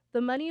The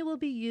money will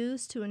be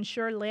used to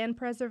ensure land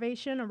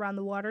preservation around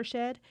the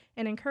watershed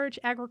and encourage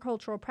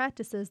agricultural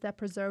practices that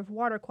preserve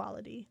water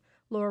quality.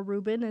 Laura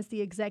Rubin is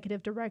the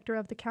executive director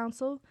of the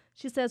council.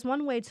 She says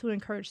one way to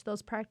encourage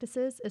those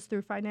practices is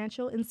through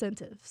financial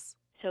incentives.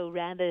 So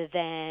rather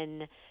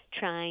than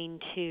trying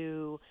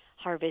to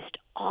harvest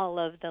all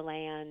of the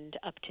land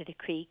up to the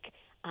creek,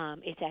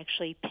 it's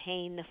actually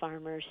paying the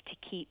farmers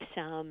to keep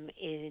some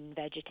in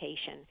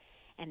vegetation,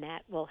 and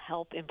that will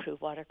help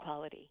improve water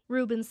quality.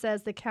 Rubin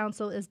says the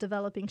council is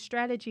developing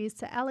strategies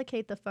to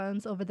allocate the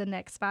funds over the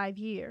next 5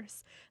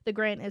 years. The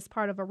grant is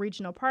part of a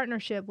regional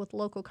partnership with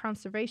local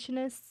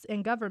conservationists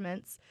and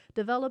governments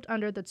developed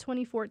under the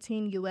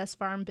 2014 U.S.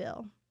 Farm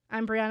Bill.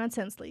 I'm Brianna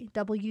Tinsley,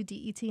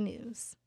 WDET News.